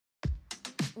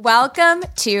Welcome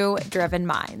to Driven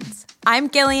Minds.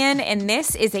 I'm Gillian, and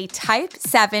this is a Type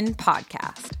 7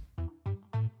 podcast.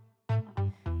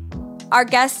 Our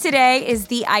guest today is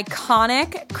the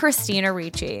iconic Christina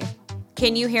Ricci.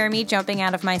 Can you hear me jumping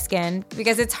out of my skin?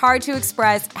 Because it's hard to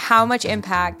express how much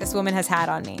impact this woman has had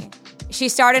on me. She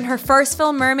starred in her first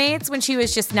film, Mermaids, when she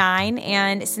was just 9,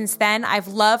 and since then, I've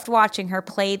loved watching her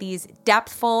play these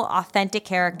depthful, authentic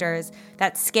characters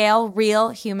that scale real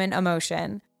human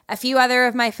emotion. A few other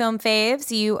of my film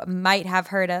faves you might have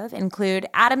heard of include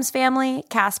Addams Family,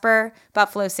 Casper,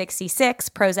 Buffalo 66,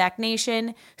 Prozac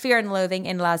Nation, Fear and Loathing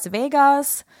in Las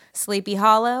Vegas, Sleepy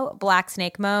Hollow, Black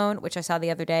Snake Moan, which I saw the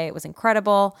other day. It was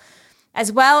incredible, as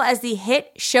well as the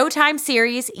hit Showtime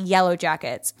series Yellow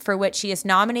Jackets, for which she is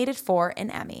nominated for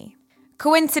an Emmy.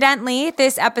 Coincidentally,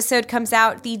 this episode comes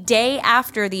out the day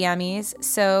after the Emmys,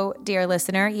 so, dear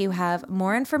listener, you have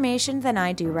more information than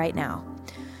I do right now.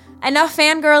 Enough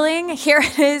fangirling. Here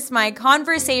it is, my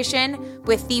conversation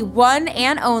with the one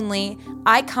and only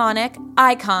iconic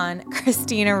icon,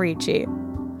 Christina Ricci.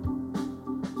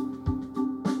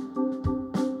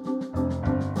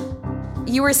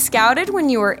 You were scouted when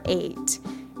you were 8.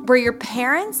 Were your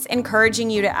parents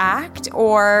encouraging you to act,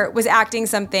 or was acting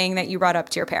something that you brought up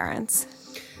to your parents?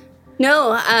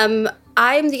 No,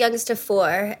 I'm the youngest of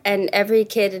 4, and every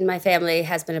kid in my family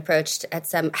had been approached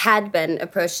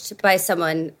by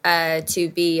someone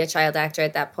to be a child actor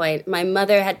at that point. My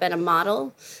mother had been a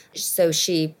model, so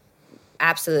she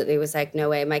absolutely was like, no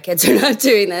way, my kids are not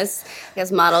doing this,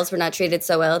 because models were not treated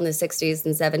so well in the 60s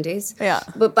and 70s. Yeah.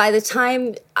 But by the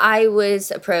time I was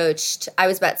approached, I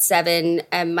was about 7,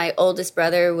 and my oldest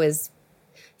brother was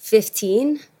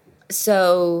 15.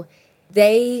 So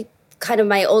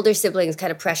my older siblings kind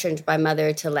of pressured my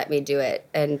mother to let me do it.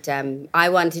 And I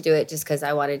wanted to do it just because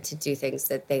I wanted to do things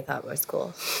that they thought was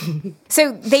cool.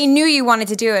 So they knew you wanted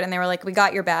to do it, and they were like, we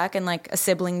got your back, and like a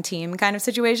sibling team kind of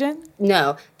situation?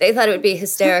 No, they thought it would be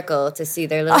hysterical to see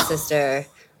their little sister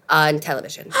on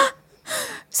television.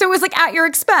 So it was like at your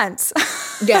expense.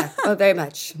 Yeah, very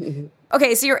much.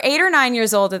 Okay, so you're 8 or 9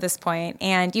 years old at this point,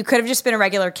 and you could have just been a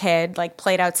regular kid, like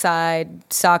played outside,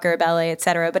 soccer, ballet,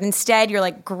 etc. But instead, you're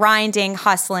like grinding,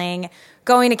 hustling,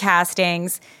 going to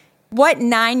castings. What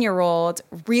 9-year-old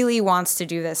really wants to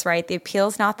do this, right? The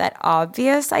appeal's not that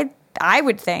obvious, I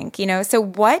would think, you know? So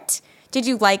what did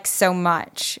you like so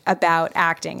much about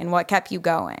acting, and what kept you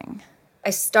going? I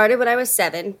started when I was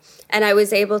 7, and I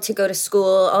was able to go to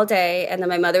school all day, and then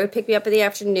my mother would pick me up in the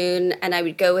afternoon, and I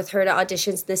would go with her to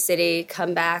auditions in the city,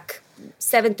 come back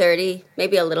 7:30,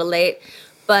 maybe a little late.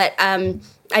 But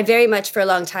I very much, for a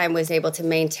long time, was able to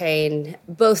maintain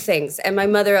both things. And my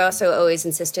mother also always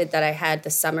insisted that I had the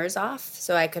summers off,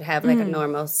 so I could have like a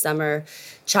normal summer,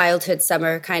 childhood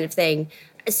summer kind of thing.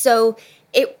 So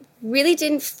it really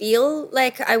didn't feel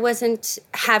like I wasn't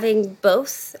having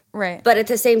both. Right. But at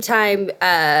the same time,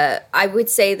 I would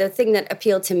say the thing that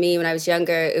appealed to me when I was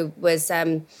younger, it was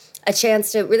a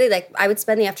chance to really, like, I would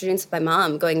spend the afternoons with my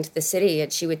mom going to the city,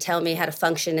 and she would tell me how to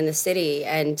function in the city.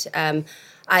 And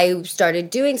I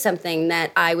started doing something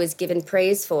that I was given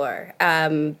praise for,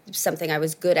 something I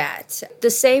was good at. The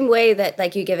same way that,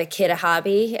 like, you give a kid a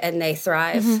hobby and they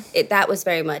thrive, that was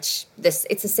very much this.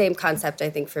 It's the same concept, I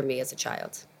think, for me as a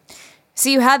child. So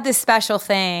you had this special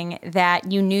thing that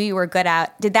you knew you were good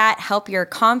at. Did that help your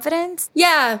confidence?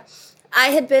 Yeah. I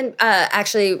had been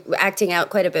actually acting out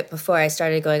quite a bit before I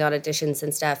started going on auditions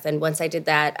and stuff. And once I did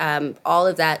that, all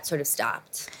of that sort of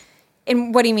stopped.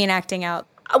 And what do you mean acting out?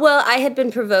 Well, I had been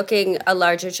provoking a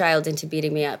larger child into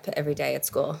beating me up every day at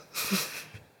school.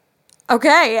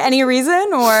 Okay. Any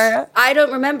reason, or? I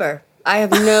don't remember.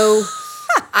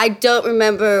 I don't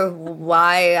remember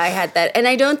why I had that. And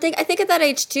I think at that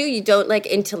age, too, you don't, like,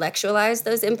 intellectualize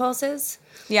those impulses.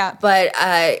 Yeah. But,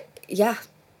 yeah,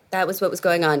 that was what was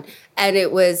going on. And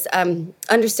it was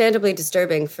understandably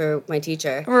disturbing for my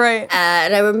teacher. Right.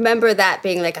 And I remember that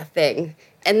being, like, a thing.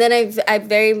 And then I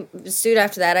very soon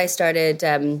after that, I started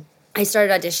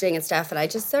auditioning and stuff, and I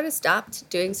just sort of stopped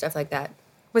doing stuff like that.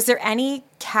 Was there any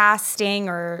casting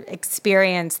or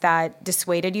experience that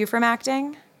dissuaded you from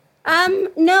acting?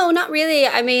 No, not really.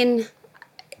 I mean,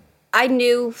 I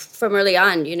knew from early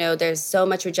on, you know, there's so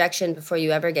much rejection before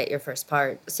you ever get your first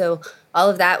part. So all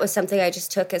of that was something I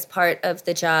just took as part of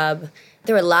the job.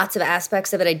 There were lots of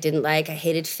aspects of it I didn't like. I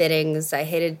hated fittings. I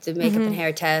hated the makeup and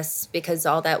hair tests, because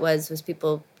all that was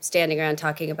people standing around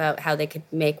talking about how they could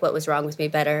make what was wrong with me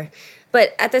better.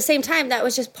 But at the same time, that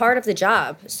was just part of the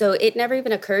job. So it never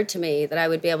even occurred to me that I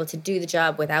would be able to do the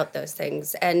job without those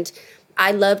things. And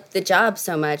I loved the job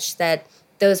so much that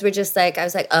those were just like, I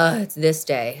was like, oh, it's this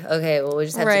day. Okay, well, we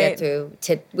just have we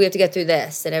have to get through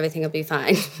this and everything will be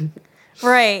fine.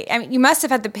 Right. I mean, you must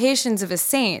have had the patience of a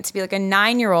saint to be like a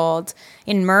 9-year-old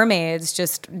in Mermaids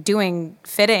just doing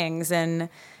fittings. And,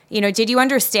 did you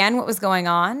understand what was going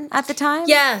on at the time?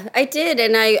 Yeah, I did.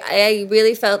 And I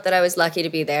really felt that I was lucky to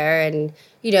be there. And,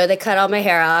 they cut all my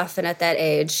hair off. And at that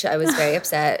age, I was very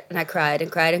upset. And I cried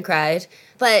and cried and cried.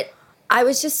 But I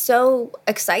was just so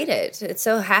excited. It's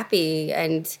so happy.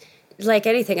 And like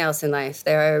anything else in life,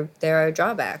 there are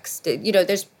drawbacks.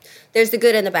 There's the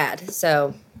good and the bad.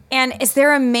 So... And is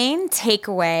there a main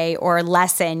takeaway or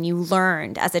lesson you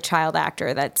learned as a child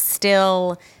actor that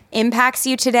still impacts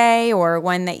you today, or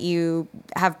one that you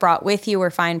have brought with you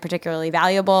or find particularly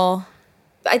valuable?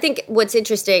 I think what's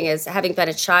interesting is having been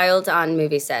a child on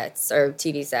movie sets or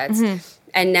TV sets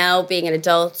and now being an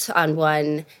adult on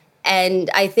one. And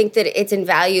I think that it's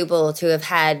invaluable to have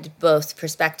had both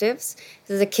perspectives.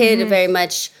 As a kid, very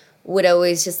much would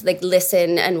always just like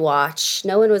listen and watch.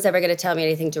 No one was ever going to tell me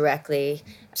anything directly.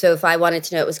 So if I wanted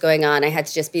to know what was going on, I had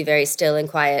to just be very still and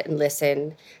quiet and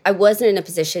listen. I wasn't in a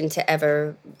position to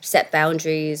ever set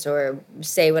boundaries or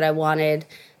say what I wanted.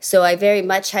 So I very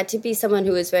much had to be someone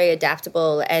who was very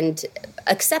adaptable and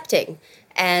accepting.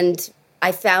 And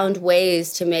I found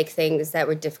ways to make things that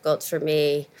were difficult for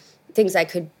me, things I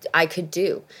could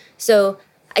do. So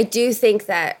I do think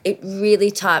that it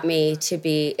really taught me to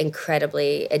be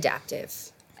incredibly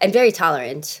adaptive and very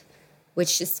tolerant,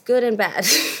 which is good and bad.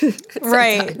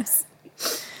 Right.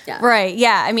 Yeah. Right.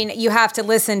 Yeah. I mean, you have to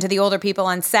listen to the older people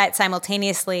on set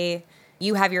simultaneously.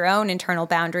 You have your own internal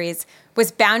boundaries.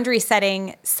 Was boundary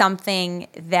setting something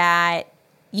that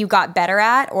you got better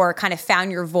at or kind of found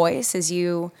your voice as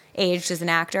you aged as an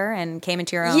actor and came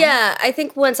into your own? Yeah, I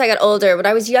think once I got older, when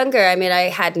I was younger, I mean, I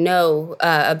had no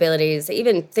abilities,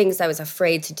 even things I was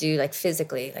afraid to do, like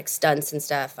physically, like stunts and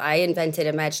stuff. I invented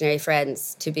imaginary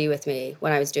friends to be with me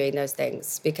when I was doing those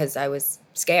things because I was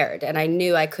scared and I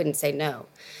knew I couldn't say no.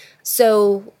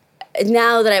 So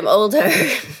now that I'm older,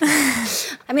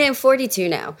 I mean, I'm 42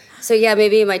 now. So yeah,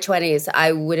 maybe in my 20s,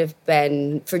 I would have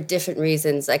been, for different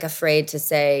reasons, like afraid to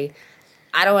say,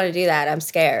 I don't want to do that. I'm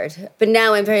scared. But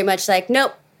now I'm very much like,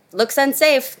 nope, looks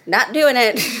unsafe, not doing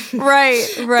it. Right.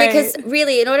 Because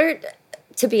really, in order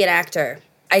to be an actor,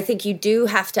 I think you do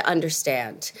have to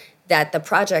understand that the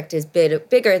project is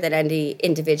bigger than any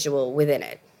individual within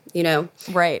it,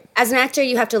 Right. As an actor,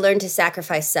 you have to learn to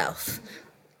sacrifice self.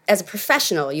 As a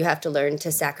professional, you have to learn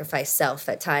to sacrifice self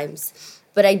at times.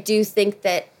 But I do think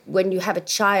that when you have a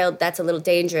child, that's a little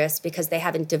dangerous because they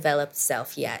haven't developed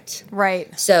self yet.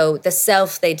 Right. So the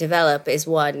self they develop is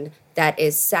one that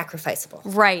is sacrificable.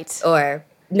 Right. Or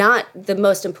not the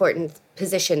most important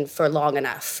position for long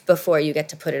enough before you get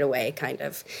to put it away, kind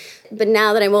of. But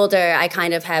now that I'm older, I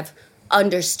kind of have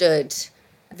understood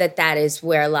that is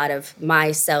where a lot of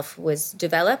my self was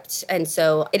developed. And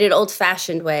so in an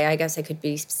old-fashioned way, I guess I could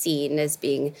be seen as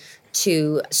being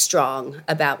too strong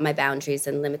about my boundaries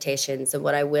and limitations and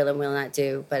what I will and will not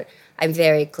do. But I'm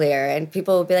very clear. And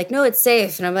people will be like, no, it's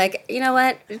safe. And I'm like, you know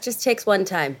what? It just takes one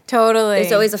time. Totally.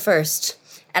 There's always a first.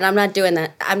 And I'm not doing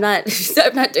that. I'm not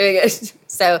doing it.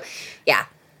 So, yeah.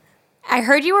 I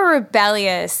heard you were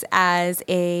rebellious as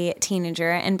a teenager.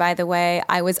 And by the way,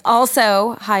 I was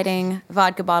also hiding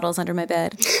vodka bottles under my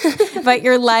bed. But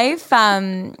your life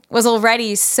was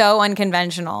already so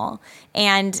unconventional.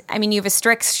 And I mean, you have a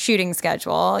strict shooting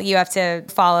schedule. You have to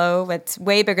follow what's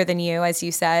way bigger than you, as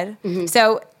you said. Mm-hmm.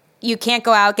 So you can't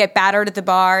go out, get battered at the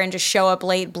bar, and just show up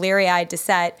late, bleary-eyed to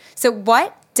set. So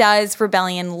what does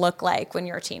rebellion look like when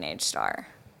you're a teenage star?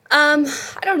 I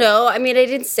don't know. I mean, I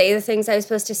didn't say the things I was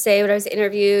supposed to say when I was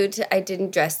interviewed. I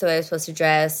didn't dress the way I was supposed to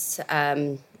dress.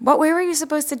 What way were you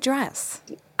supposed to dress?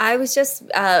 I was just,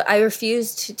 I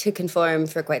refused to conform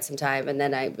for quite some time. And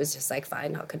then I was just like,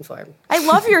 fine, I'll conform. I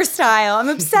love your style. I'm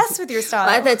obsessed with your style.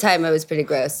 Well, at that time, I was pretty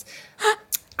gross.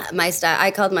 My style,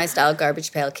 I called my style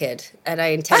Garbage Pail Kid. And I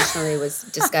intentionally was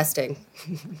disgusting.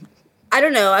 I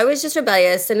don't know. I was just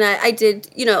rebellious. And I did,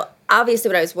 obviously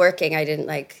when I was working, I didn't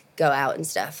go out and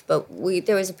stuff. But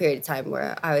there was a period of time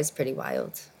where I was pretty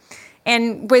wild.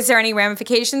 And was there any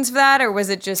ramifications for that, or was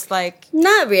it just like...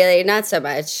 Not really, not so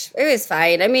much. It was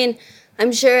fine. I mean,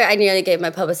 I'm sure I nearly gave my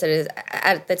publicist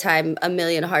at the time 1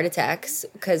 million heart attacks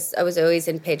because I was always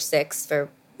in page 6 for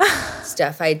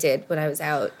stuff I did when I was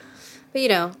out. But,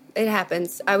 it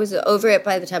happens. I was over it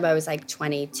by the time I was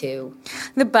 22.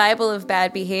 The Bible of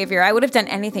bad behavior. I would have done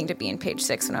anything to be in page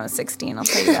 6 when I was 16, I'll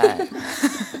tell you that.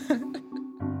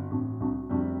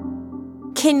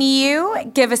 Can you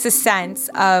give us a sense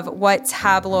of what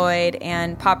tabloid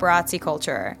and paparazzi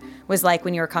culture was like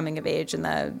when you were coming of age in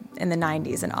the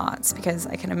 90s and aughts? Because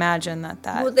I can imagine that.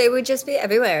 Well, they would just be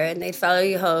everywhere, and they'd follow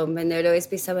you home, and there'd always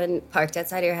be someone parked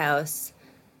outside your house.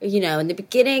 You know, in the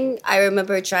beginning, I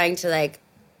remember trying to, like,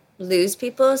 lose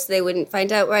people so they wouldn't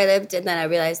find out where I lived, and then I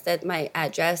realized that my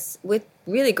address, with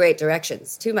really great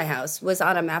directions to my house, was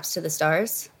on a Maps to the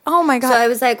Stars. Oh, my God. So I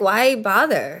was like, why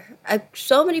bother?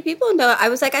 So many people know. I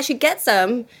was like, I should get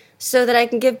some so that I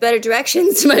can give better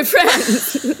directions to my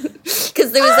friends.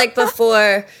 Because there was, like,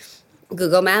 before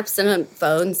Google Maps and on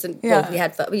phones, and well, we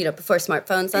had, before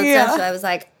smartphones and stuff. So I was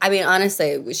like, I mean,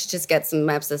 honestly, we should just get some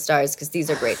Maps to the Stars because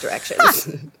these are great directions.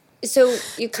 So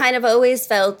you kind of always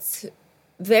felt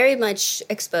very much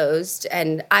exposed,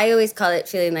 and I always call it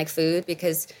feeling like food,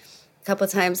 because a couple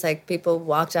of times, like, people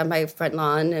walked on my front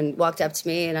lawn and walked up to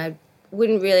me, and I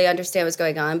wouldn't really understand what's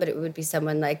going on, but it would be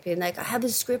someone, like, being like, I have a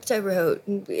script I wrote.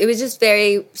 And it was just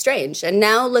very strange. And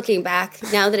now looking back,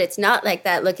 now that it's not like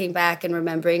that, looking back and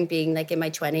remembering being, like, in my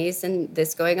 20s and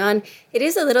this going on, it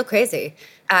is a little crazy.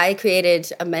 I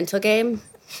created a mental game.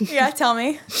 Yeah, tell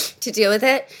me. To deal with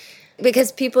it.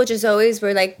 Because people just always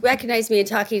were, like, recognizing me and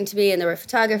talking to me, and there were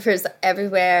photographers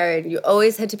everywhere, and you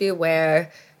always had to be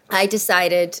aware. I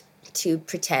decided to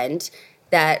pretend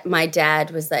that my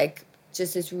dad was, like,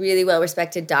 just this really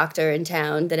well-respected doctor in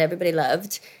town that everybody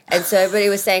loved. And so everybody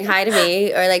was saying hi to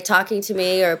me or, like, talking to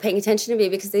me or paying attention to me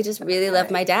because they just really loved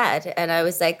my dad. And I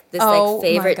was, like, this, like,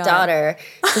 favorite daughter.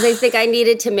 Because I think I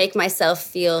needed to make myself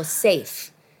feel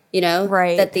safe, you know?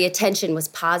 Right. That the attention was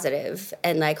positive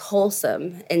and, like,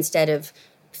 wholesome instead of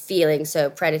feeling so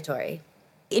predatory.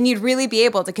 And you'd really be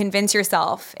able to convince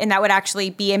yourself, and that would actually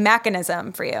be a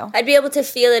mechanism for you. I'd be able to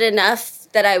feel it enough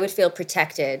that I would feel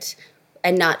protected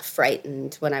and not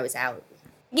frightened when I was out.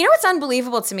 You know what's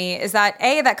unbelievable to me is that,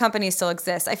 A, that company still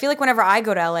exists. I feel like whenever I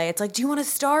go to LA, it's like, do you want a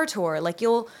Star Tour? Like,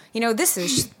 this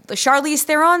is Charlize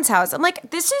Theron's house. I'm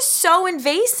like, this is so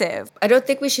invasive. I don't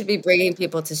think we should be bringing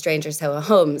people to strangers'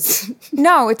 homes.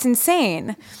 No, it's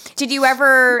insane. Did you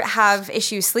ever have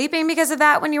issues sleeping because of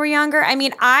that when you were younger? I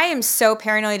mean, I am so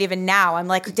paranoid even now. I'm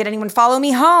like, did anyone follow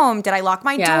me home? Did I lock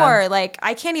my door? Like,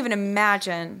 I can't even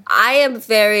imagine. I am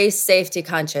very safety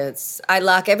conscious. I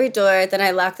lock every door, then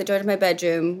I lock the door to my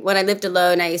bedroom. When I lived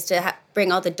alone, I used to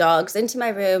bring all the dogs into my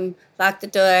room, lock the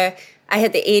door. I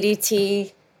had the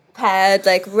ADT pad,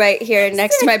 like, right here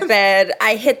next to my bed.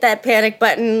 I hit that panic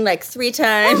button, like, 3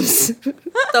 times the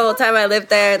whole time I lived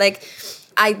there. Like,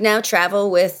 I now travel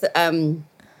with, what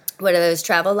are those,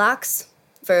 travel locks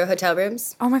for hotel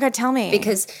rooms? Oh, my God, tell me.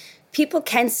 Because people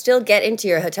can still get into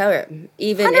your hotel room,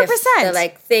 even 100%. if the,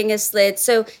 like, thing is slid.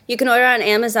 So you can order on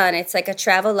Amazon. It's like a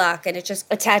travel lock, and it just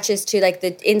attaches to, like,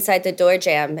 the inside the door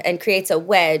jamb and creates a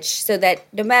wedge so that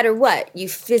no matter what, you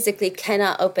physically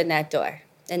cannot open that door.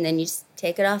 And then you just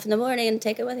take it off in the morning and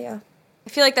take it with you. I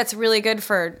feel like that's really good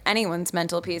for anyone's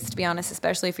mental peace, to be honest,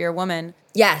 especially if you're a woman.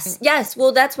 Yes.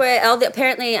 Well, that's where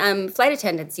apparently flight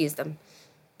attendants use them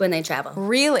when they travel.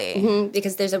 Really? Mm-hmm,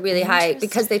 because there's a really high,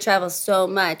 because they travel so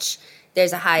much,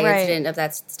 there's a high incident of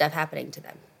that stuff happening to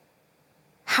them.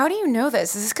 How do you know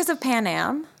this? Is this because of Pan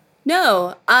Am?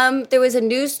 No. There was a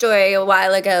news story a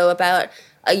while ago about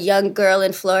a young girl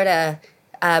in Florida,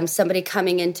 somebody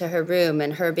coming into her room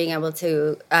and her being able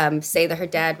to say that her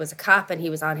dad was a cop and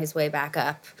he was on his way back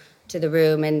up to the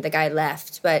room and the guy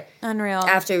left. But Unreal.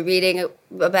 After reading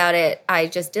about it, I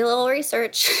just did a little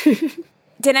research.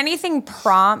 Did anything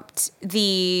prompt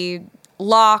the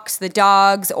locks, the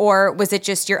dogs, or was it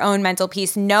just your own mental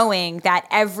peace knowing that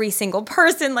every single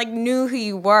person, like, knew who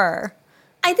you were?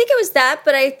 I think it was that,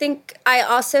 but I think I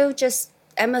also just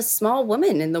am a small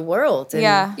woman in the world.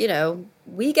 And, you know,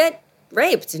 we get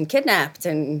raped and kidnapped.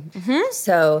 And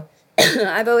so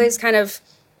I've always kind of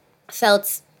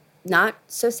felt not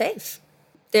so safe.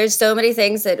 There's so many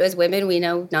things that as women we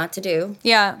know not to do.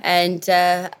 Yeah. And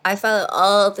I follow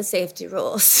all the safety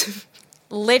rules.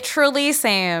 Literally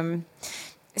same.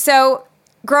 So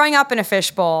growing up in a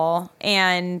fishbowl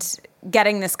and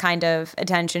getting this kind of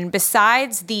attention,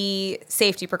 besides the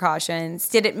safety precautions,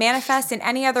 did it manifest in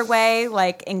any other way,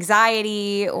 like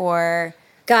anxiety or...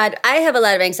 God, I have a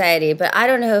lot of anxiety, but I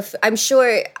don't know if I'm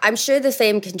sure the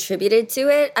fame contributed to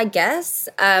it, I guess.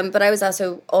 But I was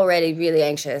also already really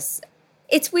anxious.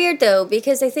 It's weird, though,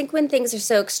 because I think when things are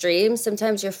so extreme,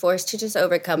 sometimes you're forced to just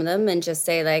overcome them and just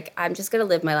say, like, I'm just going to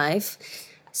live my life.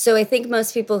 So I think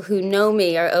most people who know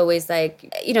me are always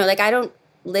like, you know, like, I don't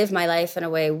live my life in a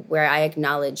way where I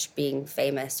acknowledge being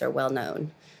famous or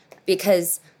well-known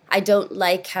because I don't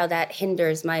like how that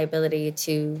hinders my ability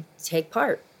to take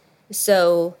part.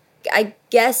 So I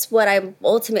guess what I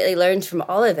ultimately learned from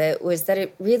all of it was that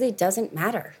it really doesn't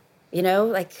matter. You know,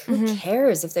 like, who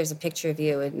cares if there's a picture of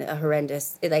you in a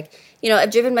horrendous, like, you know,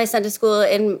 I've driven my son to school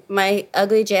in my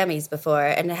ugly jammies before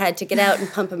and had to get out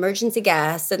and pump emergency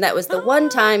gas. And that was the one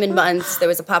time in months there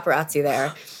was a paparazzi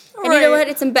there. And you know what?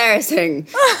 It's embarrassing.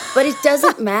 But it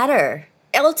doesn't matter.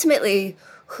 Ultimately,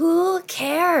 who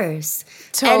cares?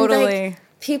 Totally. And, like,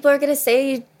 people are going to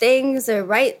say things or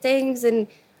write things, and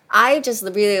I just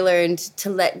really learned to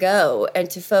let go and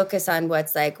to focus on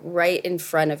what's like right in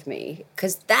front of me,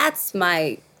 because that's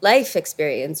my life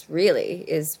experience, really,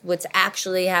 is what's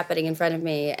actually happening in front of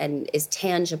me and is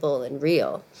tangible and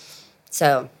real.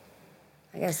 So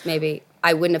I guess maybe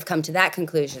I wouldn't have come to that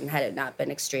conclusion had it not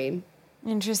been extreme.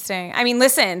 Interesting. I mean,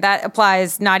 listen, that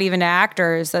applies not even to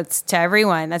actors. That's to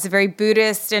everyone. That's a very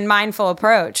Buddhist and mindful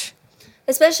approach.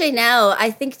 Especially now, I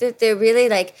think that they're really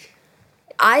like,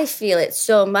 I feel it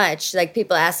so much. Like,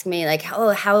 people ask me, like, oh,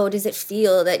 how does it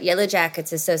feel that Yellow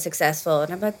Jackets is so successful?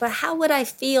 And I'm like, but how would I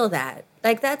feel that?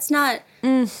 Like, that's not,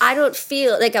 I don't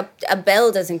feel, like, a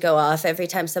bell doesn't go off every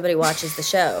time somebody watches the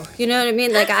show. You know what I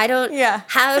mean? Like, I don't,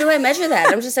 how do I measure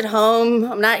that? I'm just at home.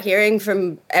 I'm not hearing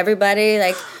from everybody.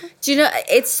 Like, do you know,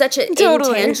 it's such an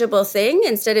intangible thing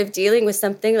instead of dealing with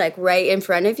something, like, right in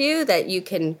front of you that you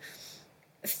can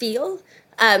feel.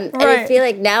 And I feel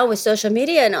like now with social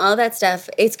media and all that stuff,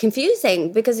 it's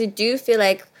confusing because you do feel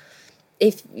like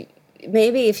if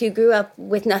you grew up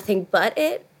with nothing but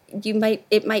it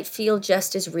might feel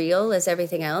just as real as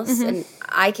everything else. And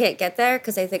I can't get there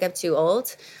because I think I'm too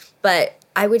old. But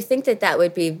I would think that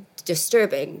would be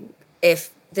disturbing if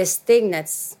this thing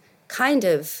that's kind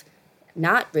of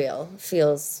not real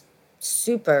feels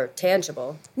super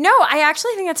tangible. No, I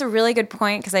actually think that's a really good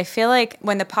point, because I feel like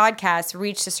when the podcast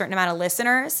reached a certain amount of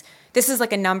listeners, this is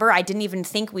like a number I didn't even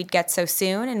think we'd get so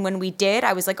soon. And when we did,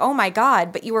 I was like, oh my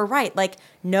God, but you were right. Like,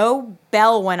 no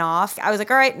bell went off. I was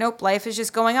like, all right, nope, life is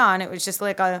just going on. It was just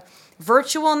like a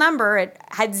virtual number. It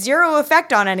had zero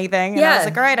effect on anything. And I was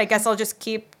like, all right, I guess I'll just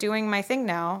keep doing my thing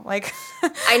now. Like,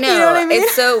 I know. You know what I mean?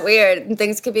 It's so weird.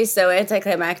 Things could be so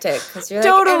anticlimactic because you're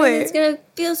like, everything's going to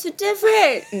feel so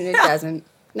different. And it doesn't.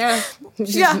 No.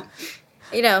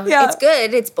 You know, it's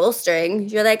good. It's bolstering.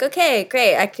 You're like, okay,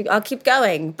 great. I'll keep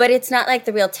going. But it's not like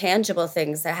the real tangible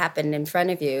things that happen in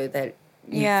front of you that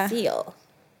you feel.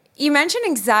 You mentioned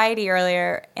anxiety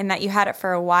earlier, and that you had it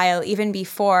for a while, even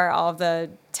before all of the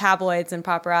tabloids and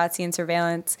paparazzi and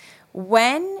surveillance.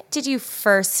 When did you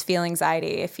first feel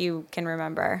anxiety, if you can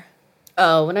remember?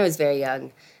 Oh, when I was very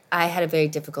young. I had a very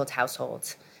difficult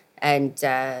household and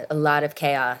a lot of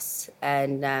chaos.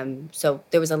 And so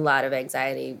there was a lot of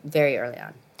anxiety very early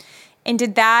on. And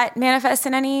did that manifest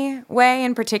in any way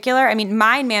in particular? I mean,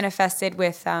 mine manifested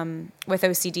with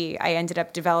OCD. I ended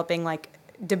up developing like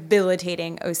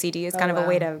debilitating OCD as kind of a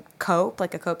way to cope,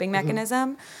 like a coping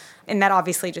mechanism. And that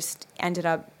obviously just ended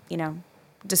up, you know,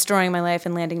 destroying my life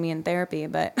and landing me in therapy.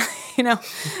 But, you know,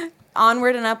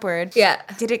 onward and upward. Yeah.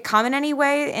 Did it come in any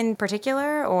way in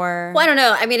particular, or? Well, I don't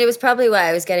know. I mean, it was probably why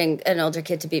I was getting an older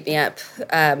kid to beat me up.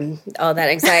 All that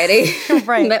anxiety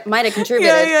might have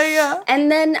contributed. Yeah.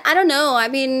 And then, I don't know. I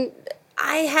mean,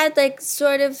 I had like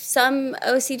sort of some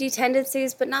OCD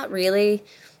tendencies, but not really.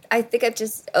 I think I've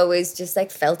just always just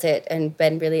like felt it and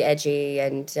been really edgy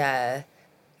and,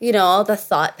 you know, all the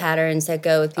thought patterns that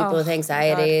go with people with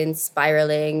anxiety and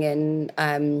spiraling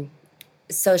and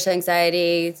social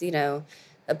anxiety, you know,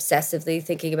 obsessively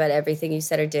thinking about everything you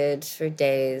said or did for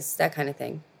days, that kind of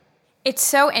thing. It's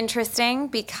so interesting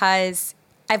because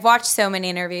I've watched so many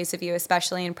interviews of you,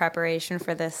 especially in preparation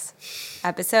for this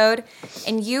episode,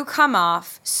 and you come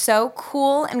off so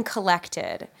cool and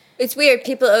collected. It's weird.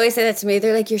 People always say that to me.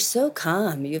 They're like, you're so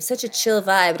calm. You have such a chill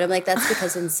vibe. And I'm like, that's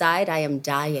because inside I am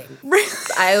dying.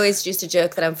 I always used to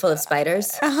joke that I'm full of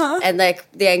spiders. And like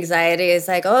the anxiety is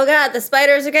like, oh God, the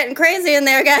spiders are getting crazy in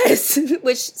there, guys.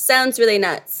 Which sounds really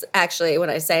nuts, actually,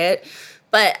 when I say it.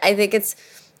 But I think it's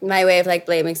my way of like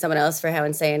blaming someone else for how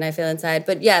insane I feel inside.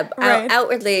 But yeah,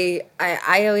 outwardly,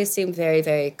 I always seem very,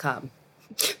 very calm.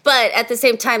 But at the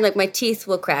same time, like my teeth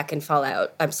will crack and fall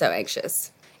out. I'm so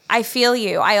anxious. I feel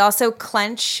you. I also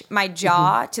clench my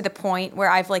jaw to the point where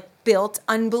I've like built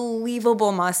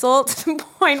unbelievable muscle to the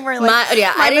point where like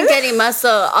I didn't get any muscle.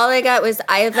 All I got was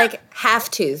I have like half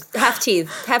tooths.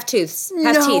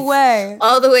 No way.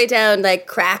 All the way down, like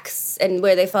cracks and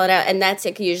where they fall out, and that's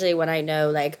like usually when I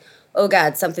know like, oh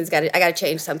God, I got to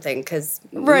change something because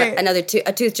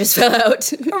a tooth just fell out.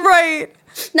 Right.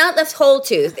 Not the whole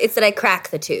tooth. It's that I crack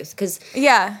the tooth because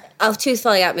a tooth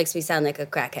falling out makes me sound like a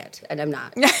crackhead, and I'm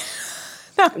not.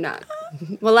 I'm not.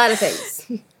 A lot of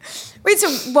things. Wait, so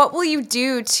what will you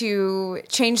do to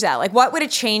change that? Like, what would a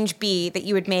change be that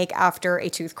you would make after a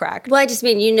tooth cracked? Well, I just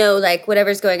mean, like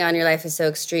whatever's going on in your life is so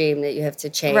extreme that you have to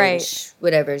change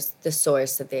whatever's the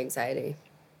source of the anxiety.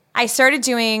 I started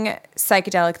doing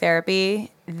psychedelic therapy.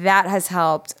 That has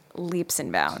helped leaps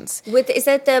and bounds. Is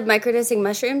that the microdosing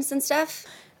mushrooms and stuff?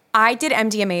 I did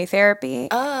MDMA therapy.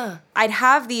 Ah. I'd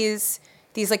have these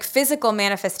like physical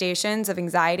manifestations of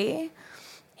anxiety.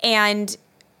 And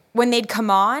when they'd come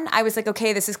on, I was like,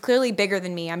 okay, this is clearly bigger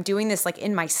than me. I'm doing this like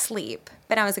in my sleep.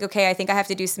 But I was like, okay, I think I have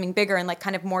to do something bigger and like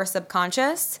kind of more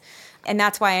subconscious. And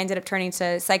that's why I ended up turning to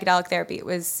psychedelic therapy. It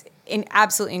was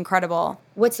absolutely incredible.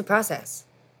 What's the process?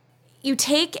 You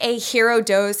take a hero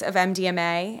dose of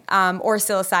MDMA or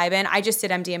psilocybin. I just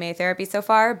did MDMA therapy so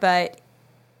far, but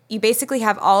you basically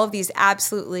have all of these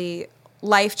absolutely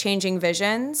life-changing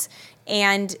visions.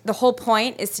 And the whole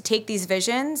point is to take these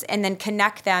visions and then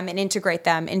connect them and integrate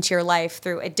them into your life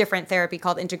through a different therapy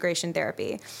called integration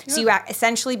therapy. Yeah. So you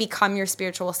essentially become your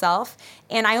spiritual self.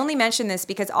 And I only mention this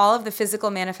because all of the physical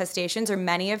manifestations, or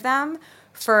many of them,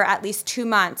 for at least 2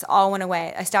 months, all went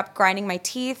away. I stopped grinding my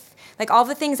teeth. Like all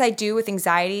the things I do with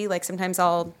anxiety, like sometimes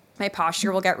my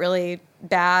posture will get really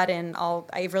bad and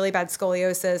I have really bad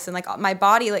scoliosis and like my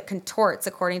body like contorts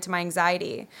according to my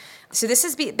anxiety. So this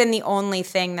has been the only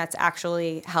thing that's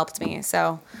actually helped me.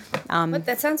 So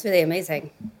that sounds really amazing.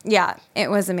 Yeah,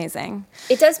 it was amazing.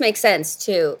 It does make sense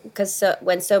too, because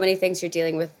when so many things you're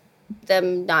dealing with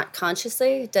them not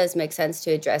consciously, it does make sense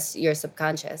to address your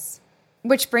subconscious.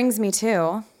 Which brings me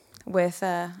to, with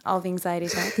all the anxiety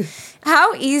talk,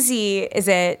 how easy is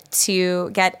it to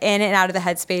get in and out of the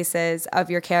headspaces of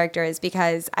your characters?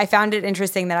 Because I found it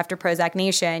interesting that after Prozac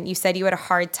Nation, you said you had a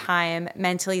hard time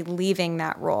mentally leaving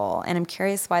that role. And I'm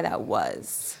curious why that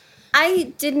was.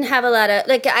 I didn't have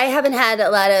I haven't had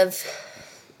a lot of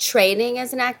training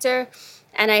as an actor.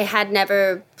 And I had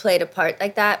never played a part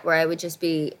like that where I would just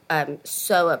be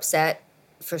so upset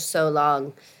for so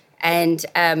long. And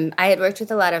I had worked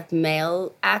with a lot of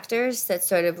male actors that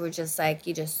sort of were just like,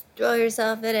 you just throw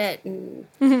yourself in it and,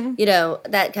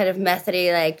 that kind of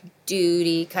methody, like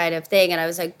duty kind of thing. And I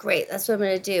was like, great, that's what I'm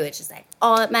going to do. It's just like,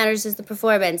 all that matters is the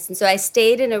performance. And so I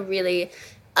stayed in a really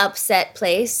upset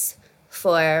place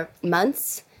for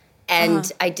months.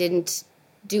 And I didn't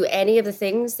do any of the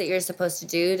things that you're supposed to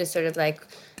do to sort of like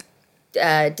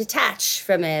detach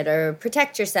from it or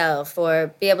protect yourself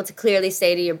or be able to clearly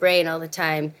say to your brain all the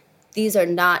time, these are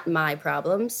not my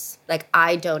problems. Like,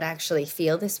 I don't actually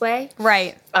feel this way.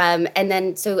 Right. And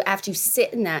then, so after you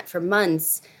sit in that for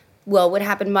months, well, what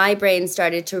happened, my brain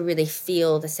started to really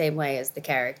feel the same way as the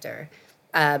character,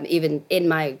 even in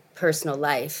my personal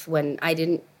life when I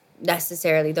didn't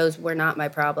necessarily, those were not my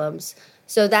problems.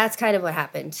 So that's kind of what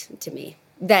happened to me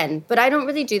then. But I don't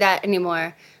really do that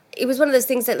anymore. It was one of those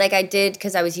things that like I did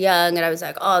because I was young and I was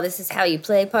like, oh, this is how you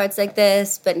play parts like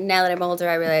this. But now that I'm older,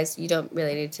 I realize you don't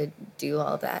really need to do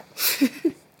all of that.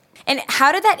 And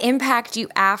how did that impact you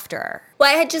after?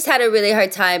 Well, I had just had a really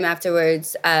hard time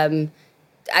afterwards.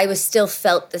 I was still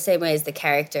felt the same way as the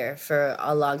character for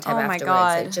a long time afterwards.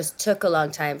 God. It just took a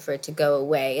long time for it to go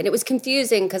away. And it was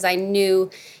confusing because I knew,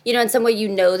 in some way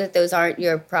that those aren't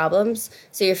your problems.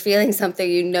 So you're feeling something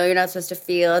you're not supposed to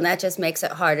feel. And that just makes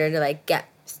it harder to like get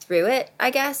through it,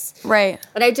 I guess. Right.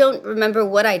 But I don't remember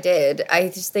what I did. I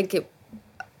just think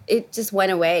it just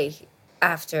went away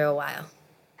after a while.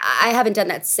 I haven't done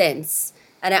that since.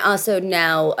 And I also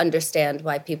now understand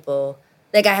why people,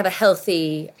 like I have a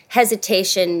healthy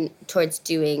hesitation towards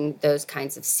doing those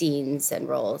kinds of scenes and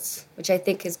roles, which I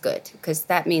think is good because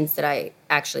that means that I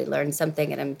actually learned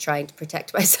something and I'm trying to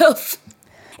protect myself.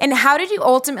 And how did you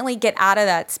ultimately get out of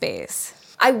that space?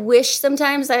 I wish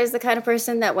sometimes I was the kind of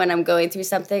person that when I'm going through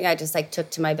something, I just like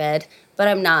took to my bed, but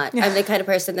I'm not. I'm the kind of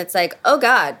person that's like, oh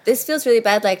God, this feels really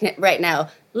bad like right now.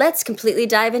 Let's completely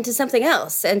dive into something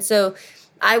else. And so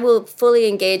I will fully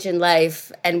engage in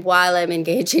life. And while I'm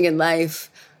engaging in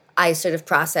life, I sort of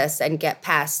process and get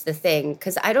past the thing.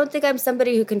 Because I don't think I'm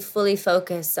somebody who can fully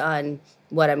focus on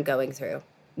what I'm going through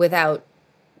without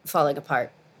falling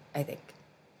apart, I think.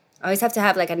 I always have to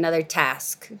have like another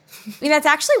task. I mean, that's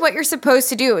actually what you're supposed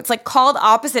to do. It's like called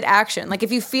opposite action. Like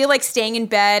if you feel like staying in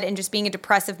bed and just being a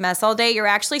depressive mess all day, you're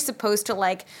actually supposed to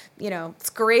like,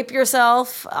 scrape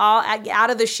yourself out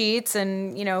of the sheets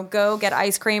and, go get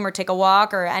ice cream or take a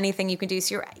walk or anything you can do.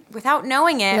 So you're, without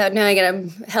knowing it. Without knowing it, I'm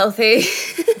healthy.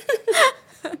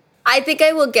 I think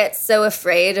I will get so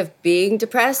afraid of being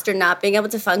depressed or not being able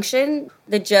to function.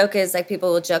 The joke is like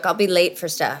people will joke, I'll be late for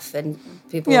stuff. And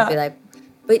people will be like,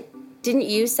 but didn't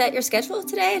you set your schedule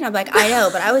today? And I'm like, I know,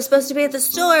 but I was supposed to be at the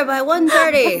store by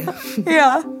 1:30.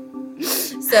 Yeah.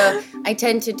 So I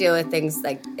tend to deal with things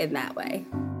like in that way.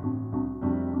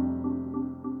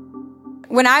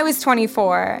 When I was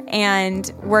 24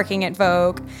 and working at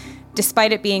Vogue,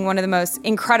 despite it being one of the most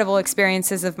incredible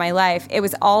experiences of my life, it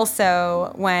was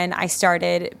also when I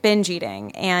started binge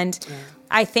eating. And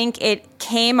I think it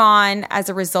came on as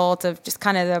a result of just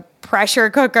kind of the pressure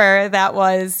cooker that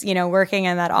was, working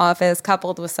in that office,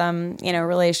 coupled with some,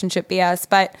 relationship BS.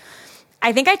 But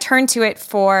I think I turned to it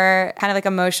for kind of like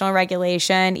emotional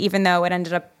regulation, even though it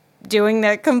ended up doing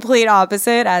the complete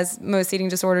opposite, as most eating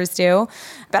disorders do.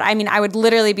 But I mean, I would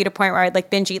literally be at a point where I'd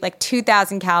like binge eat like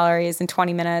 2,000 calories in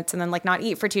 20 minutes and then like not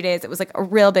eat for 2 days. It was like a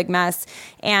real big mess.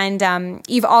 And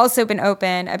you've also been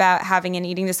open about having an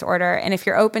eating disorder. And if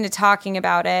you're open to talking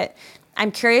about it,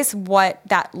 I'm curious what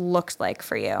that looked like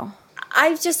for you.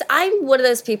 I'm one of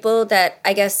those people that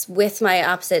I guess with my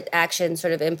opposite action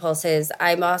sort of impulses,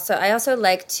 I also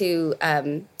like to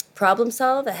problem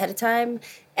solve ahead of time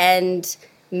and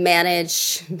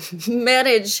manage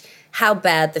how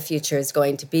bad the future is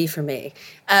going to be for me.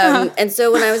 And so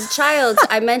when I was a child,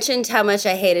 I mentioned how much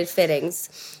I hated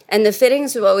fittings. And the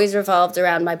fittings have always revolved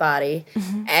around my body.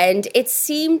 Mm-hmm. And it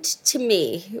seemed to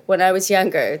me when I was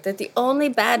younger that the only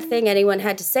bad thing anyone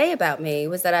had to say about me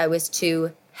was that I was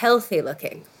too healthy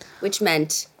looking, which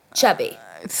meant chubby.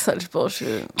 It's such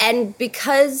bullshit. And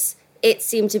because it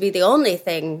seemed to be the only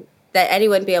thing that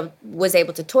anyone was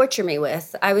able to torture me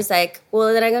with, I was like,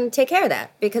 well, then I'm going to take care of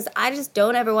that because I just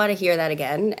don't ever want to hear that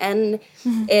again. And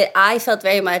I felt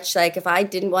very much like if I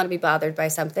didn't want to be bothered by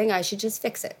something, I should just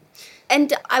fix it.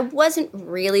 And I wasn't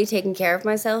really taking care of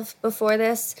myself before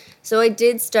this. So I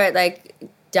did start like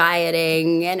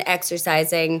dieting and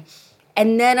exercising.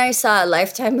 And then I saw a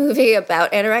Lifetime movie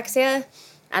about anorexia.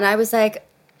 And I was like,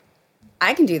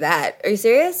 I can do that. Are you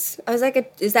serious? I was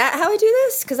like, is that how I do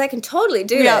this? Because I can totally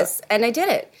do this. And I did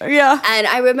it. Yeah. And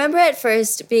I remember at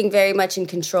first being very much in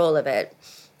control of it.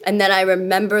 And then I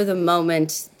remember the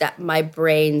moment that my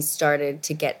brain started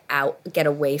to get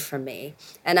away from me.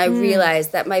 And I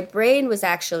realized that my brain was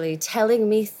actually telling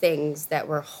me things that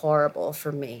were horrible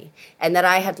for me and that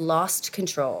I had lost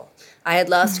control. I had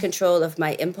lost control of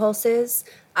my impulses.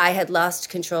 I had lost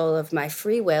control of my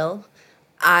free will.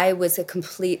 I was a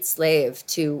complete slave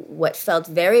to what felt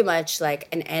very much like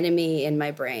an enemy in my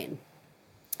brain.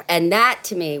 And that,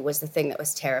 to me, was the thing that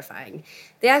was terrifying.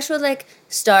 The actual, like,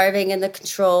 starving and the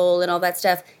control and all that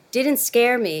stuff didn't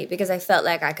scare me because I felt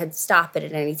like I could stop it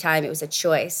at any time. It was a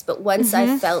choice. But once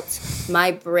I felt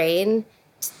my brain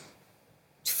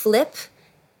flip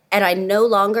and I no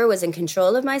longer was in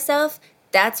control of myself,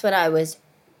 that's when I was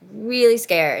really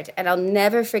scared. And I'll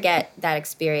never forget that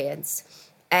experience.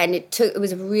 And it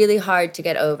was really hard to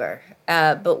get over.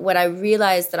 But when I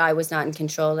realized that I was not in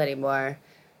control anymore,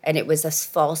 and it was a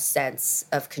false sense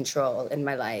of control in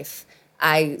my life,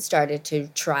 I started to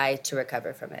try to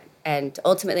recover from it. And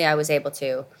ultimately I was able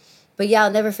to. But yeah,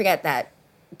 I'll never forget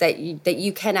that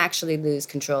you can actually lose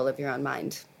control of your own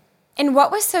mind. And what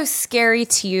was so scary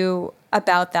to you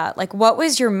about that? Like, what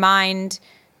was your mind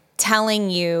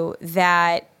telling you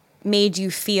that made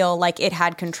you feel like it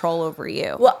had control over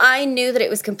you? Well, I knew that it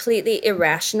was completely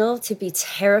irrational to be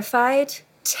terrified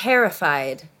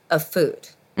of food.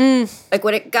 Like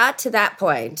when it got to that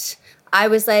point, I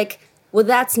was like, well,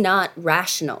 that's not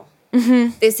rational.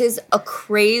 Mm-hmm. This is a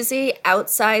crazy,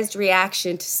 outsized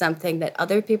reaction to something that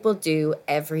other people do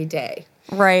every day.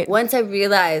 Right. Once I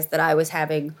realized that I was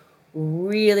having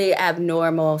really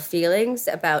abnormal feelings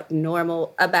about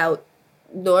normal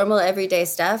everyday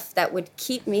stuff that would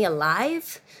keep me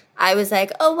alive, I was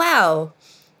like, oh, wow,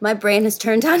 my brain has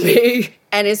turned on me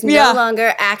and is no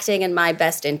longer acting in my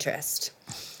best interest.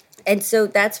 And so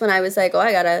that's when I was like, oh,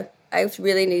 I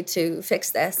really need to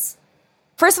fix this.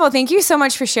 First of all, thank you so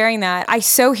much for sharing that. I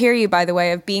so hear you, by the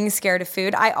way, of being scared of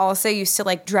food. I also used to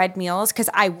like dread meals because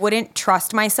I wouldn't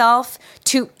trust myself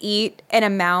to eat an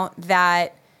amount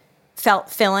that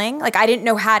felt filling. Like I didn't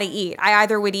know how to eat. I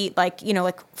either would eat like,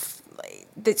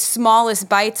 the smallest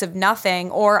bites of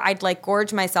nothing, or I'd like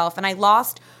gorge myself. And I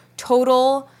lost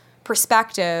total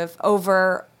perspective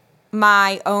over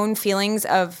my own feelings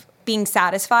of being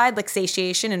satisfied, like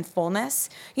satiation and fullness,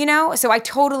 So I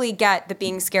totally get the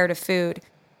being scared of food.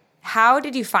 How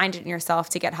did you find it in yourself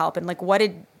to get help? And like, what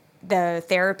did the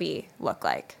therapy look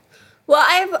like? Well,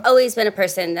 I've always been a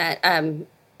person that,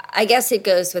 I guess it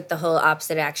goes with the whole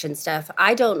opposite action stuff.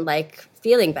 I don't like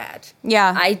feeling bad.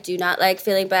 Yeah. I do not like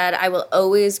feeling bad. I will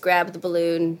always grab the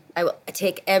balloon. I will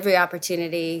take every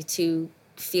opportunity to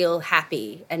feel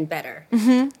happy and better.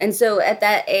 Mm-hmm. And so at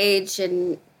that age,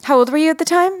 and how old were you at the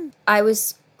time? I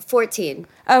was 14.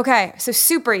 Okay, so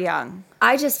super young.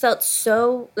 I just felt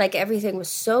so like everything was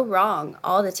so wrong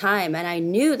all the time. And I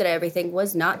knew that everything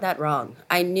was not that wrong.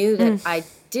 I knew that I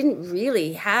didn't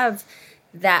really have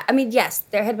that. I mean, yes,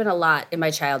 there had been a lot in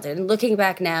my childhood. And looking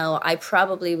back now, I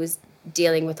probably was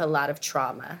dealing with a lot of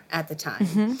trauma at the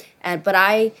time. But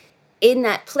I, in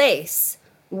that place,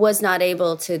 was not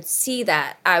able to see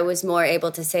that. I was more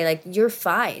able to say, like, you're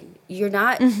fine. You're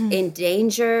not in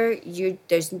danger.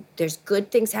 There's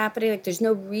good things happening. Like, there's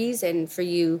no reason for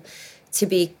you to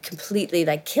be completely,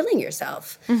 like, killing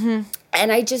yourself.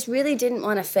 And I just really didn't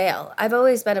want to fail. I've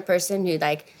always been a person who,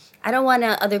 like, I don't want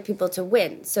other people to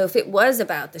win. So if it was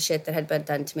about the shit that had been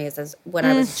done to me as when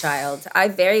I was a child, I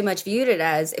very much viewed it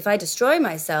as, if I destroy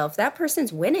myself, that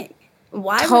person's winning.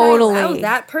 Why would I allow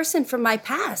that person from my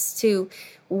past to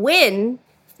win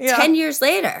 10 years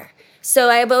later? So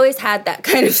I've always had that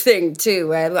kind of thing, too,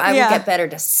 where I will get better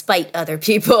to spite other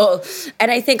people.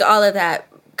 And I think all of that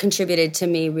contributed to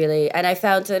me, really. And I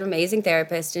found an amazing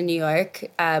therapist in New York,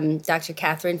 Dr.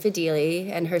 Catherine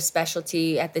Fedeli, and her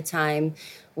specialty at the time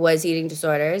was eating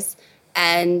disorders.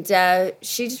 And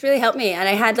she just really helped me. And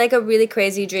I had, like, a really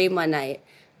crazy dream one night.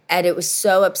 And it was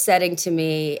so upsetting to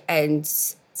me and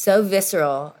so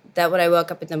visceral that when I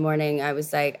woke up in the morning, I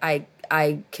was like,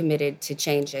 I committed to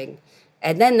changing.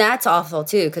 And then that's awful,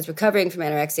 too, because recovering from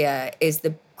anorexia is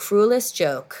the cruelest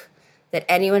joke that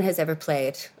anyone has ever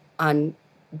played on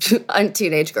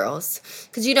teenage girls.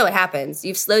 Because you know what happens.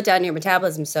 You've slowed down your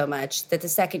metabolism so much that the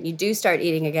second you do start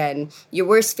eating again, your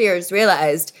worst fears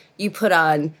realized, you put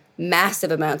on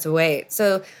massive amounts of weight.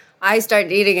 So I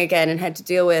started eating again and had to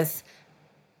deal with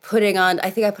putting on, I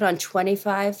think I put on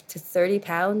 25 to 30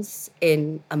 pounds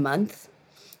in a month.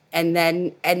 And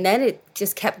then it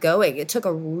just kept going. It took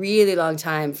a really long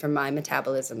time for my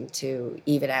metabolism to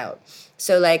even out.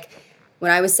 So, like,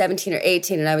 when I was 17 or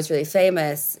 18 and I was really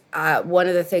famous, one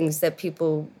of the things that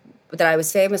I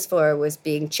was famous for was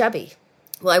being chubby.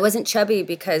 Well, I wasn't chubby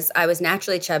because I was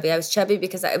naturally chubby. I was chubby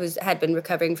because had been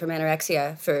recovering from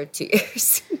anorexia for 2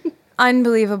 years.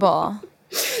 Unbelievable.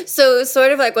 So it was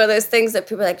sort of like one of those things that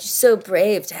people are like, you're so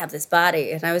brave to have this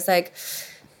body. And I was like,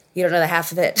 you don't know the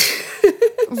half of it.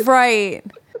 Right.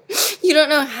 You don't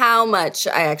know how much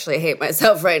I actually hate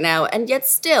myself right now. And yet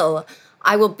still,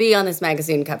 I will be on this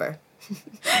magazine cover.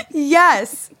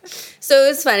 Yes. So it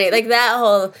was funny. Like, that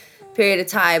whole period of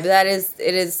time,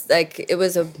 it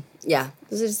was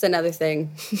just another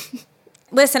thing.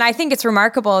 Listen, I think it's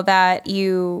remarkable that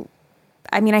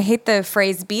I hate the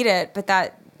phrase beat it, but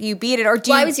that you beat it.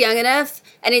 I was young enough,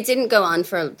 and it didn't go on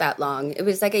for that long. It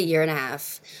was like a year and a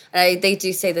half. And they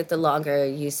do say that the longer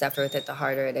you suffer with it, the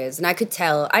harder it is. And I can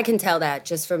tell that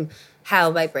just from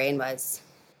how my brain was.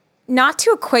 Not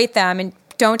to equate them, and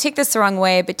don't take this the wrong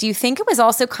way, but do you think it was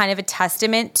also kind of a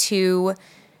testament to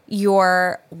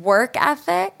your work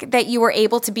ethic that you were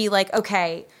able to be like,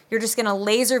 okay, you're just going to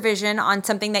laser vision on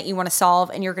something that you want to solve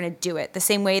and you're going to do it the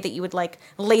same way that you would like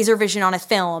laser vision on a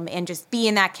film and just be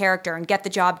in that character and get the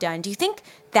job done. Do you think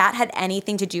that had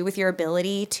anything to do with your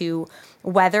ability to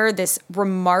weather this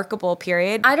remarkable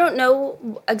period? I don't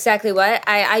know exactly what.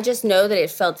 I just know that it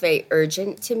felt very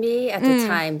urgent to me at the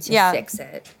time to fix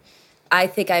it. I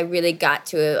think I really got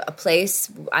to a place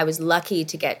I was lucky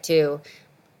to get to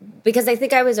because I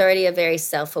think I was already a very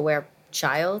self-aware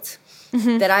child,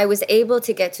 that I was able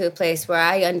to get to a place where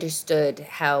I understood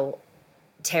how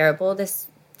terrible this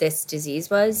disease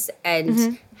was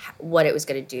and what it was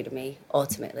going to do to me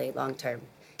ultimately long term.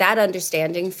 That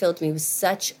understanding filled me with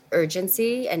such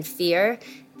urgency and fear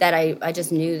that I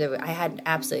just knew that I had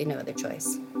absolutely no other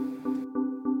choice.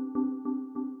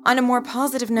 On a more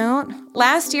positive note,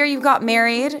 last year you got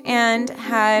married and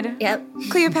had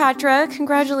Cleopatra.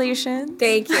 Congratulations.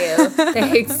 Thank you.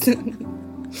 Thanks.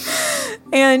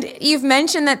 And you've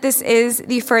mentioned that this is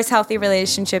the first healthy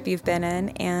relationship you've been in,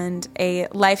 and a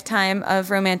lifetime of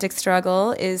romantic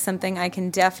struggle is something I can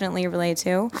definitely relate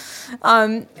to.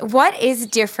 What is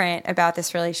different about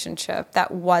this relationship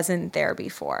that wasn't there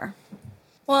before?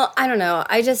 Well, I don't know.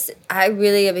 I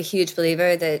really am a huge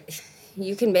believer that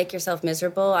you can make yourself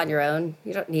miserable on your own.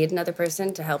 You don't need another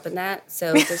person to help in that.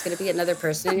 So if there's going to be another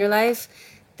person in your life,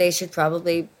 they should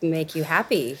probably make you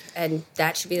happy. And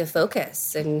that should be the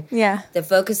focus. And the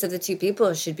focus of the two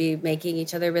people should be making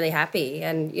each other really happy.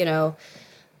 And,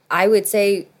 I would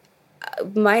say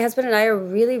my husband and I are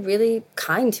really, really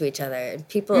kind to each other. And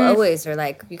people always are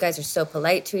like, you guys are so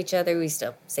polite to each other. We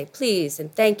still say please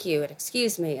and thank you and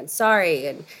excuse me and sorry.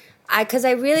 And because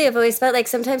I really have always felt like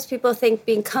sometimes people think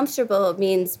being comfortable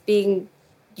means being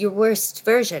your worst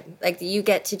version. Like you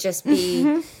get to just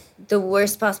be the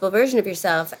worst possible version of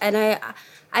yourself. And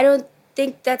I don't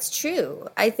think that's true.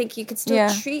 I think you could still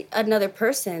treat another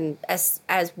person as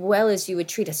well as you would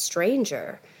treat a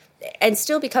stranger and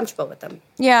still be comfortable with them.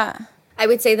 Yeah. I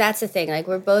would say that's the thing. Like,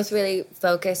 we're both really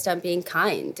focused on being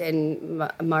kind. And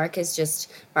Mark is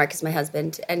my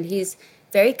husband, and he's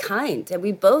very kind. And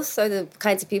we both are the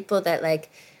kinds of people that, like,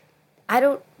 I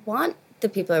don't want the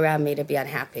people around me to be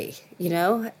unhappy, you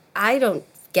know? I don't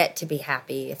get to be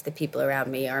happy if the people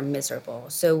around me are miserable.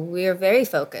 So we're very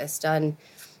focused on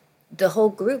the whole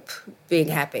group being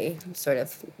happy sort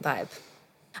of vibe.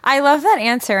 I love that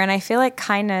answer, and I feel like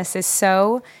kindness is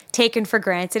so taken for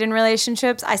granted in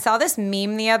relationships. I saw this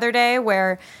meme the other day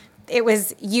where it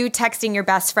was you texting your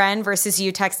best friend versus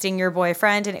you texting your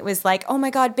boyfriend, and it was like, oh my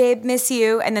God, babe, miss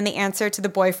you. And then the answer to the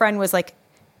boyfriend was like,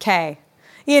 K.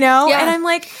 You know? Yeah. And I'm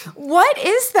like, what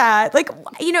is that? Like,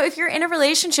 you know, if you're in a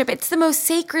relationship, it's the most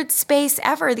sacred space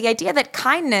ever. The idea that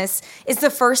kindness is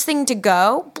the first thing to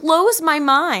go blows my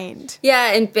mind.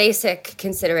 Yeah, and basic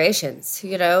considerations,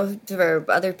 you know, for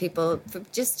other people.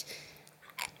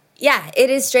 Yeah, it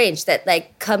is strange that,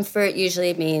 like, comfort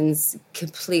usually means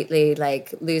completely,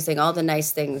 like, losing all the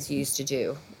nice things you used to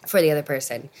do for the other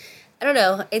person. I don't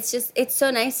know. It's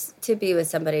so nice to be with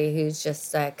somebody who's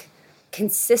just, like,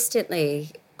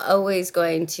 consistently always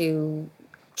going to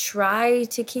try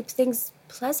to keep things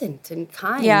pleasant and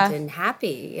kind and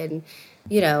happy. And,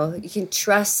 you know, you can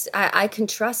trust, I can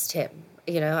trust him,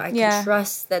 you know, I can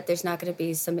trust that there's not going to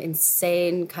be some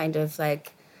insane kind of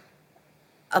like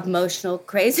emotional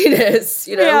craziness,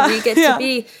 you know, we get to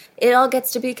be, it all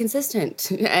gets to be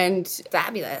consistent and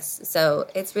fabulous. So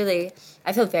it's really,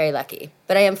 I feel very lucky,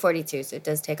 but I am 42, so it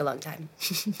does take a long time.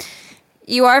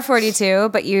 You are 42,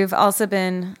 but you've also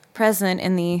been present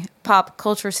in the pop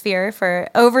culture sphere for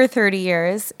over 30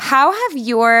 years. How have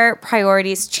your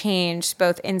priorities changed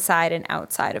both inside and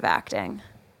outside of acting?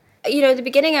 You know, at the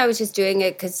beginning I was just doing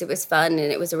it because it was fun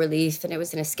and it was a relief and it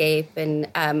was an escape and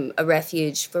a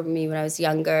refuge for me when I was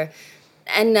younger.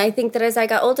 And I think that as I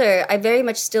got older, I very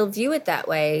much still view it that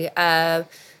way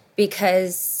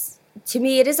because to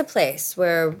me it is a place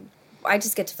where I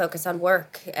just get to focus on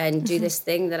work and do this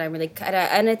thing that I'm really,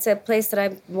 and it's a place that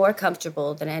I'm more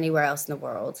comfortable than anywhere else in the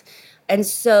world. And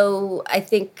so I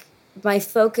think my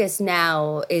focus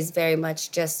now is very much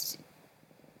just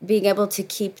being able to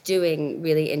keep doing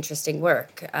really interesting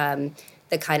work,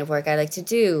 the kind of work I like to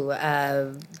do,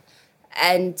 and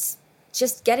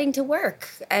just getting to work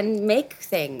and make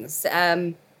things.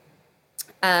 So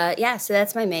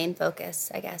that's my main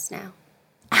focus, I guess, now.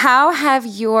 How have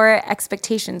your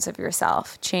expectations of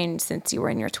yourself changed since you were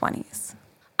in your 20s?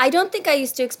 I don't think I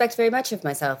used to expect very much of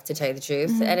myself, to tell you the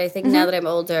truth. Mm-hmm. And I think now that I'm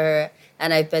older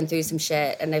and I've been through some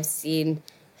shit and I've seen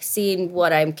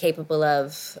what I'm capable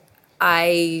of,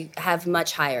 I have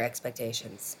much higher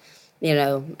expectations. You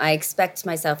know, I expect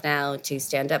myself now to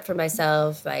stand up for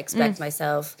myself. I expect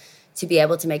myself to be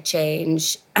able to make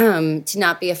change, to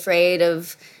not be afraid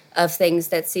of things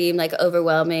that seem like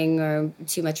overwhelming or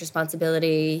too much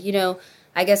responsibility. You know,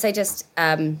 I guess I just,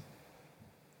 I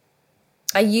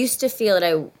used to feel that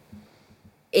I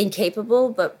incapable,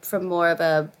 but from more of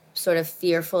a sort of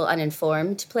fearful,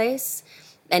 uninformed place.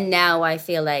 And now I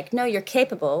feel like, no, you're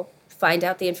capable. Find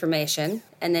out the information,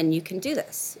 and then you can do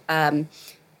this.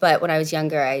 But when I was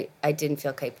younger, I didn't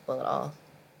feel capable at all.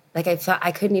 Like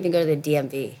I couldn't even go to the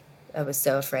DMV. I was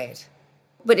so afraid.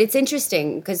 But it's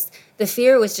interesting because the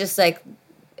fear was just like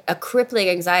a crippling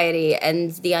anxiety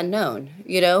and the unknown,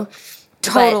 you know?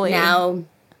 Totally. But now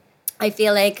I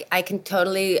feel like I can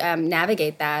totally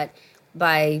navigate that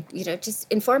by, you know,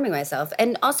 just informing myself.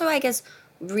 And also, I guess,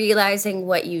 realizing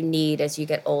what you need as you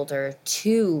get older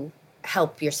to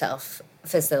help yourself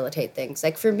facilitate things.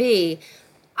 Like for me,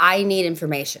 I need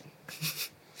information.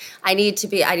 I need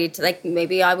to like,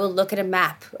 maybe I will look at a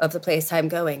map of the place I'm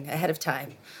going ahead of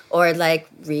time, or like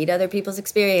read other people's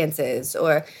experiences,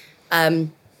 or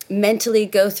mentally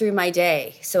go through my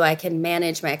day so I can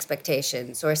manage my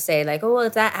expectations, or say like, oh, well,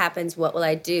 if that happens, what will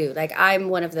I do? Like, I'm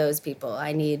one of those people.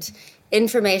 I need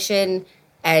information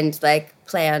and like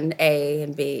plan A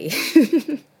and B.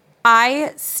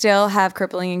 I still have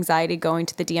crippling anxiety going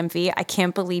to the DMV. I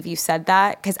can't believe you said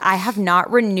that because I have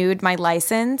not renewed my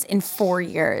license in 4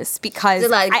 years because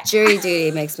jury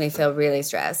duty makes me feel really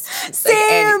stressed.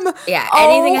 Same. Like,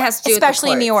 anything that has to do with the courts,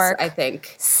 especially New York. I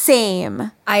think.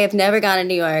 Same. I have never gone to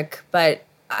New York, but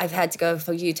I've had to go a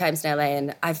few times in LA,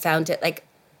 and I found it like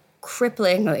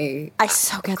cripplingly. I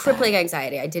so get crippling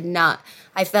anxiety.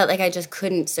 I felt like I just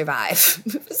couldn't survive.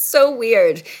 It was so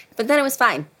weird, but then it was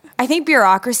fine. I think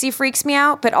bureaucracy freaks me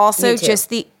out, but also just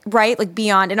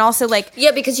beyond. And also like... Yeah,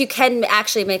 because you can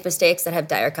actually make mistakes that have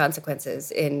dire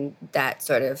consequences in that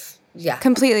sort of Yeah.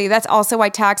 Completely. That's also why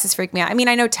taxes freak me out. I mean,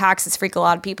 I know taxes freak a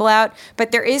lot of people out,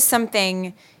 but there is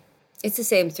something... It's the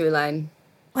same through line.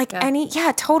 Like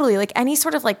totally. Like any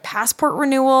sort of like passport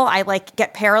renewal, I like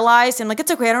get paralyzed and like,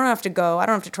 it's okay. I don't have to go. I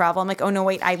don't have to travel. I'm like, oh no,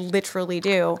 wait, I literally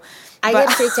do. I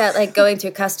get freaked out like going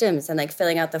through customs and like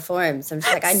filling out the forms. I'm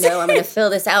just like, I know I'm going to fill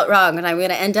this out wrong and I'm going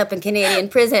to end up in Canadian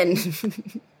prison.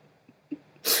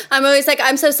 I'm always like,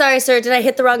 I'm so sorry, sir. Did I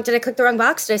click the wrong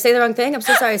box? Did I say the wrong thing? I'm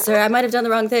so sorry, sir. I might have done the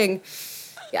wrong thing.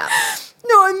 Yeah.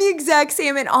 No, I'm the exact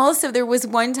same. And also there was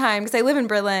one time, because I live in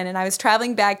Berlin, and I was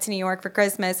traveling back to New York for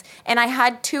Christmas, and I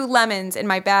had 2 lemons in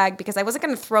my bag because I wasn't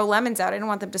going to throw lemons out. I didn't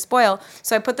want them to spoil.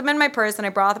 So I put them in my purse, and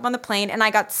I brought them on the plane, and I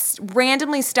got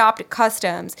randomly stopped at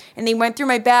customs, and they went through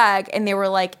my bag, and they were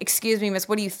like, excuse me, miss,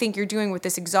 what do you think you're doing with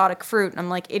this exotic fruit? And I'm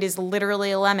like, it is literally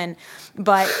a lemon.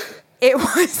 But it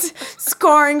was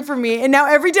scarring for me. And now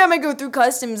every time I go through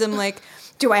customs, I'm like...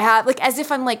 do I have, like, as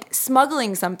if I'm, like,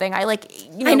 smuggling something. I, like,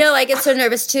 you know. I know, I get so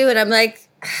nervous, too, and I'm like,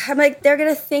 they're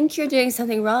going to think you're doing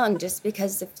something wrong just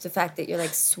because of the fact that you're,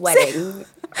 like, sweating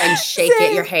and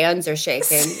shaking, your hands are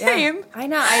shaking. Same. Yeah, I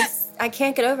know, I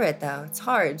can't get over it, though. It's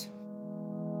hard.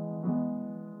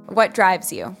 What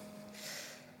drives you?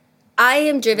 I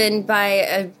am driven by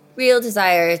a real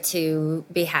desire to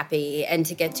be happy and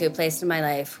to get to a place in my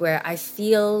life where I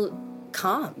feel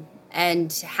calm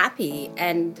and happy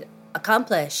and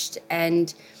accomplished,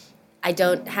 and I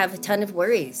don't have a ton of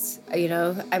worries, you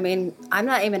know? I mean, I'm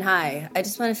not even high. I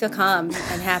just want to feel calm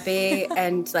and happy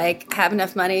and, like, have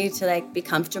enough money to, like, be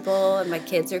comfortable, and my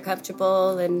kids are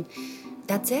comfortable, and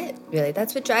that's it, really.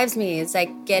 That's what drives me. It's,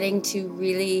 like, getting to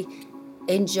really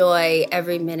enjoy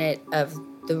every minute of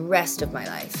the rest of my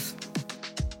life.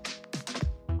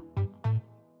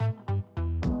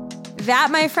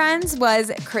 That, my friends,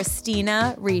 was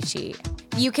Christina Ricci.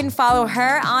 You can follow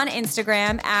her on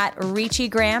Instagram at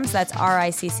RicciGrams. That's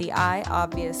RICCI,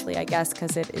 obviously, I guess,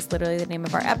 because it is literally the name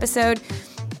of our episode.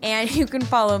 And you can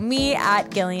follow me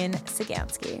at Gillian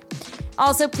Sagansky.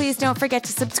 Also, please don't forget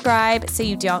to subscribe so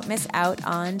you don't miss out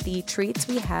on the treats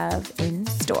we have in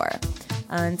store.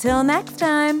 Until next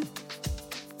time.